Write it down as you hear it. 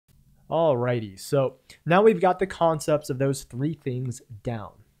Alrighty, so now we've got the concepts of those three things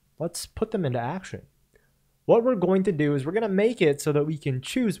down. Let's put them into action. What we're going to do is we're going to make it so that we can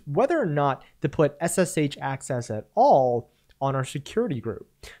choose whether or not to put SSH access at all on our security group.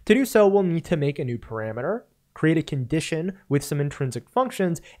 To do so, we'll need to make a new parameter, create a condition with some intrinsic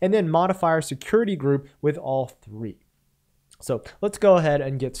functions, and then modify our security group with all three. So let's go ahead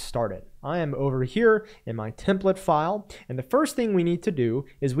and get started. I am over here in my template file, and the first thing we need to do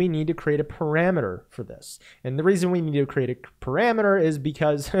is we need to create a parameter for this. And the reason we need to create a parameter is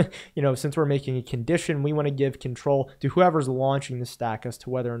because, since we're making a condition, we want to give control to whoever's launching the stack as to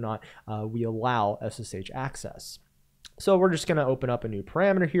whether or not we allow SSH access. So we're just going to open up a new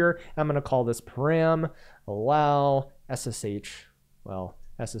parameter here. I'm going to call this param allow SSH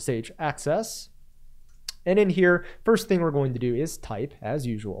access. And in here, first thing we're going to do is type, as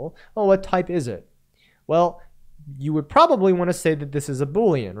usual. Oh, what type is it? Well, you would probably want to say that this is a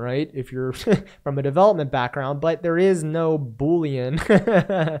Boolean, right? If you're from a development background, but there is no Boolean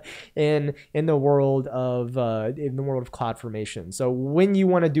in the world of CloudFormation. So when you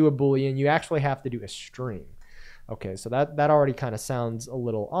want to do a Boolean, you actually have to do a string. Okay, so that already kind of sounds a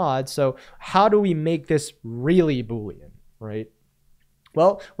little odd. So how do we make this really Boolean, right?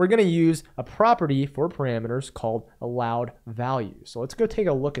 Well, we're going to use a property for parameters called AllowedValues. So let's go take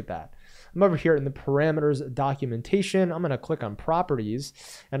a look at that. I'm over here in the parameters documentation. I'm going to click on properties,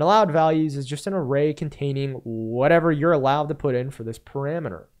 and AllowedValues is just an array containing whatever you're allowed to put in for this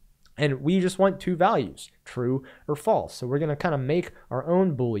parameter. And we just want two values, true or false. So we're going to kind of make our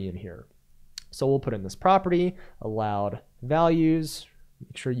own Boolean here. So we'll put in this property, AllowedValues,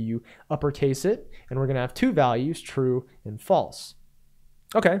 make sure you uppercase it, and we're going to have two values, true and false.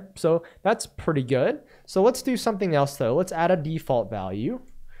 Okay, so that's pretty good. So let's do something else though. Let's add a default value.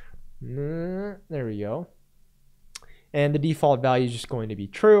 There we go. And the default value is just going to be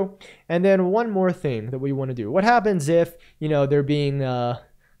true. And then one more thing that we want to do. What happens if, they're being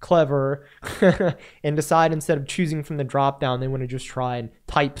clever and decide instead of choosing from the drop-down, they want to just try and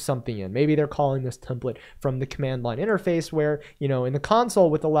type something in. Maybe they're calling this template from the command line interface where, in the console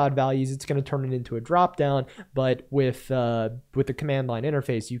with AllowedValues, it's going to turn it into a drop-down, but with the command line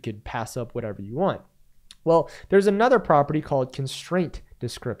interface, you could pass up whatever you want. Well, there's another property called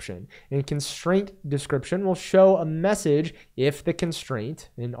ConstraintDescription. And ConstraintDescription will show a message if the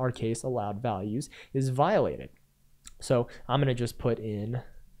constraint, in our case, AllowedValues, is violated. So I'm going to just put in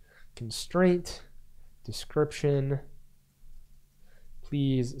constraint description,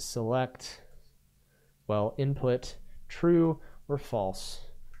 please select, input true or false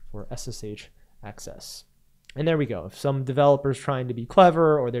for SSH access. And there we go. If some developer's trying to be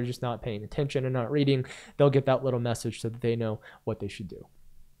clever or they're just not paying attention and not reading, they'll get that little message so that they know what they should do.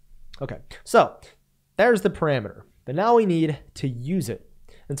 Okay, so there's the parameter, but now we need to use it.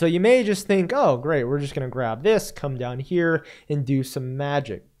 And so you may just think, oh, great, we're just going to grab this, come down here, and do some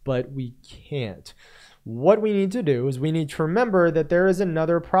magic. But we can't. What we need to do is we need to remember that there is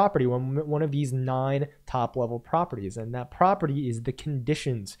another property, one of these 9 top-level properties, and that property is the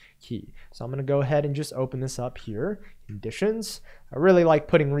conditions key. So I'm going to go ahead and just open this up here, conditions. I really like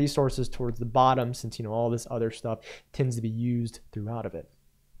putting resources towards the bottom since, all this other stuff tends to be used throughout of it.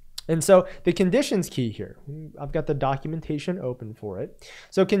 And so the conditions key here, I've got the documentation open for it.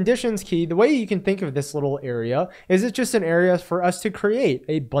 So conditions key, the way you can think of this little area is it's just an area for us to create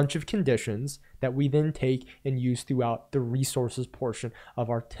a bunch of conditions that we then take and use throughout the resources portion of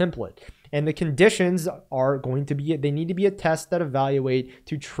our template. And the conditions are going to be, they need to be a test that evaluate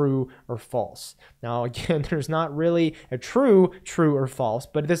to true or false. Now, again, there's not really a true or false,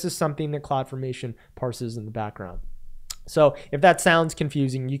 but this is something that CloudFormation parses in the background. So if that sounds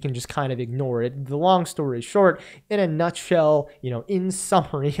confusing, you can just kind of ignore it. The long story short, in a nutshell, in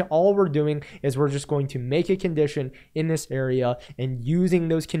summary, all we're doing is we're just going to make a condition in this area and using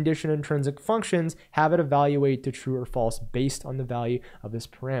those condition intrinsic functions, have it evaluate to true or false based on the value of this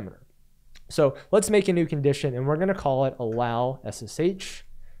parameter. So let's make a new condition and we're going to call it allow SSH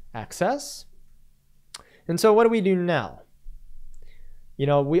access. And so what do we do now?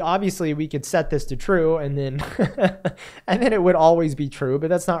 We could set this to true and then and then it would always be true,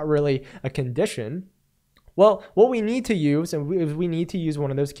 but that's not really a condition. Well, what we need to use is we need to use one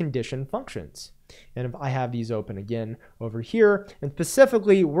of those condition functions. And if I have these open again over here, and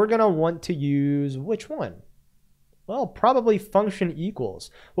specifically we're going to want to use which one? Well, probably function equals.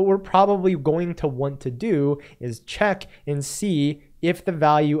 What we're probably going to want to do is check and see if the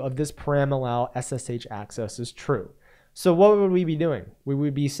value of this param allow SSH access is true. So what would we be doing? We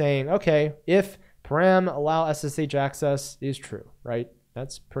would be saying, okay, if param allow SSH access is true, right?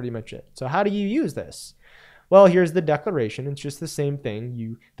 That's pretty much it. So how do you use this? Well, here's the declaration. It's just the same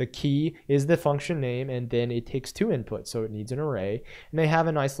thing. The key is the function name, and then it takes 2 inputs, so it needs an array. And they have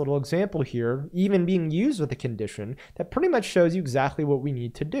a nice little example here, even being used with a condition, that pretty much shows you exactly what we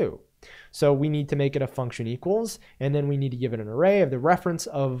need to do. So we need to make it a function equals, and then we need to give it an array of the reference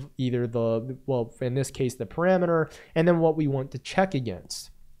of either well, in this case, the parameter, and then what we want to check against.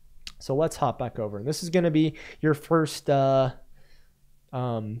 So let's hop back over. And this is going to be your first, the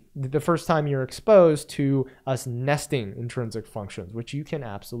first time you're exposed to us nesting intrinsic functions, which you can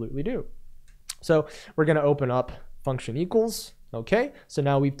absolutely do. So we're going to open up function equals. Okay, so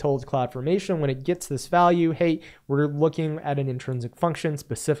now we've told CloudFormation when it gets this value, hey, we're looking at an intrinsic function,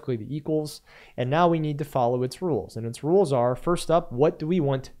 specifically the equals, and now we need to follow its rules. And its rules are, first up, what do we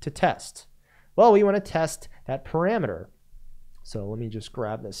want to test? Well, we want to test that parameter. So let me just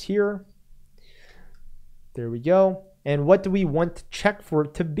grab this here. There we go. And what do we want to check for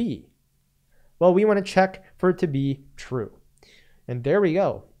it to be? Well, we want to check for it to be true. And there we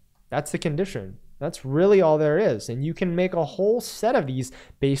go. That's the condition. That's really all there is. And you can make a whole set of these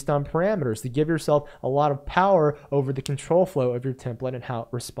based on parameters to give yourself a lot of power over the control flow of your template and how it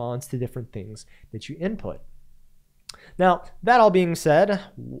responds to different things that you input. Now, that all being said,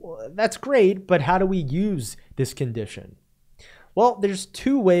 that's great, but how do we use this condition? Well, there's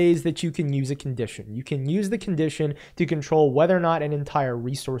 2 ways that you can use a condition. You can use the condition to control whether or not an entire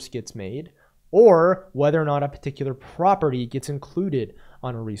resource gets made, or whether or not a particular property gets included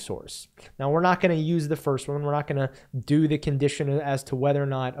on a resource. Now, we're not going to use the first one. We're not going to do the condition as to whether or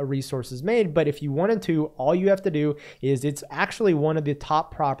not a resource is made, but if you wanted to, all you have to do is it's actually one of the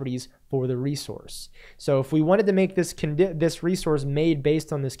top properties for the resource. So if we wanted to make this resource made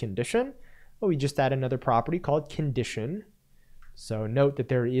based on this condition, well, we just add another property called condition. So note that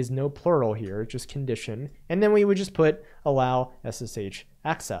there is no plural here, just condition. And then we would just put allow SSH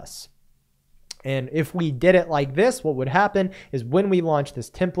access. And if we did it like this, what would happen is when we launch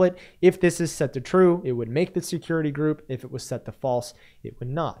this template, if this is set to true, it would make the security group. If it was set to false, it would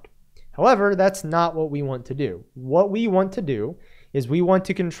not. However, that's not what we want to do. What we want to do is we want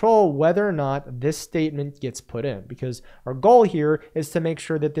to control whether or not this statement gets put in, because our goal here is to make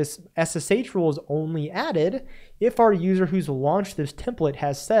sure that this SSH rule is only added if our user who's launched this template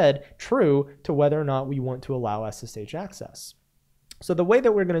has said true to whether or not we want to allow SSH access. So the way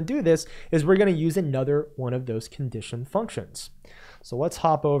that we're going to do this is we're going to use another one of those condition functions. So let's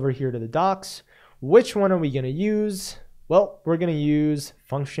hop over here to the docs. Which one are we going to use? Well, we're going to use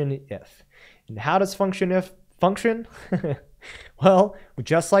function if. And how does function if function? Well,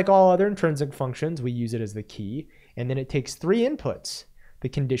 just like all other intrinsic functions, we use it as the key, and then it takes 3 inputs: the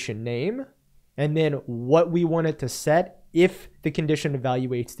condition name, and then what we want it to set if the condition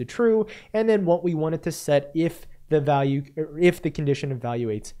evaluates to true, and then what we want it to set if the condition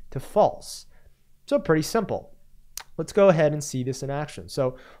evaluates to false. So pretty simple. Let's go ahead and see this in action.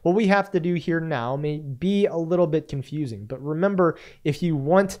 So what we have to do here now may be a little bit confusing, but remember, if you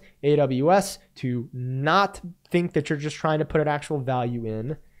want AWS to not think that you're just trying to put an actual value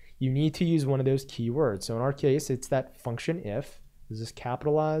in, you need to use one of those keywords. So in our case, it's that function if. Is this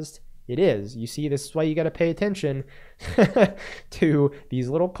capitalized? It is. You see, this is why you got to pay attention to these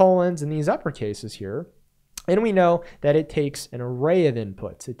little colons and these uppercases here. And we know that it takes an array of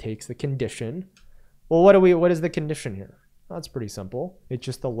inputs. It takes the condition. Well, what is the condition here? Well, that's pretty simple. It's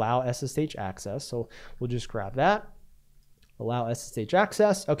just allow SSH access. So we'll just grab that. Allow SSH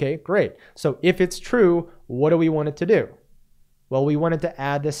access. Okay, great. So if it's true, what do we want it to do? Well, we want it to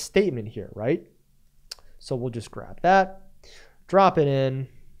add this statement here, right? So we'll just grab that, drop it in,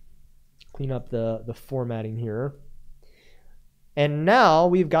 clean up the formatting here. And now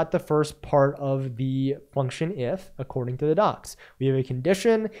we've got the first part of the function if, according to the docs. We have a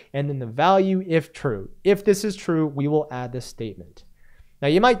condition and then the value if true. If this is true, we will add this statement. Now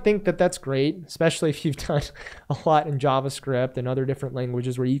you might think that that's great, especially if you've done a lot in JavaScript and other different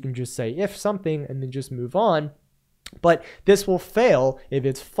languages where you can just say if something and then just move on. But this will fail if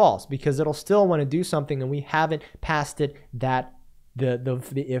it's false, because it'll still want to do something and we haven't passed it the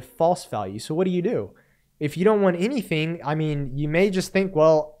if false value. So what do? If you don't want anything, I mean, you may just think,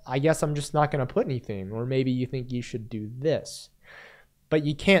 well, I guess I'm just not going to put anything. Or maybe you think you should do this. But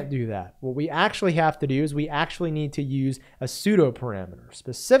you can't do that. What we actually have to do is we actually need to use a pseudo parameter.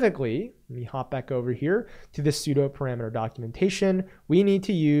 Specifically, let me hop back over here to the pseudo parameter documentation. We need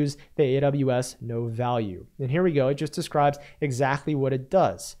to use the AWS no value. And here we go. It just describes exactly what it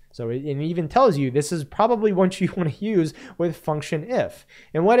does. So it even tells you this is probably what you want to use with function if.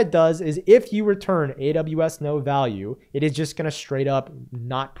 And what it does is if you return AWS no value, it is just going to straight up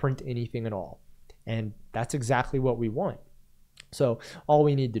not print anything at all. And that's exactly what we want. So all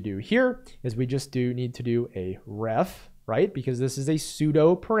we need to do here is we just need to do a ref, right? Because this is a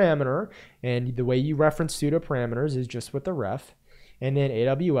pseudo parameter, and the way you reference pseudo parameters is just with the ref, and then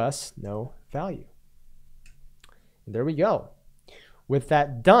AWS no value. And there we go. With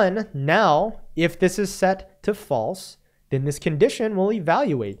that done, now if this is set to false, then this condition will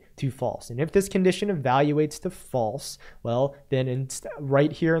evaluate to false. And if this condition evaluates to false, well, then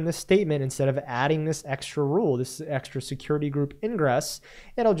right here in this statement, instead of adding this extra rule, this extra security group ingress,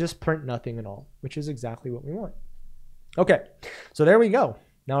 it'll just print nothing at all, which is exactly what we want. Okay, so there we go.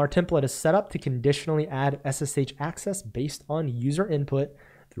 Now our template is set up to conditionally add SSH access based on user input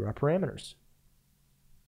through our parameters.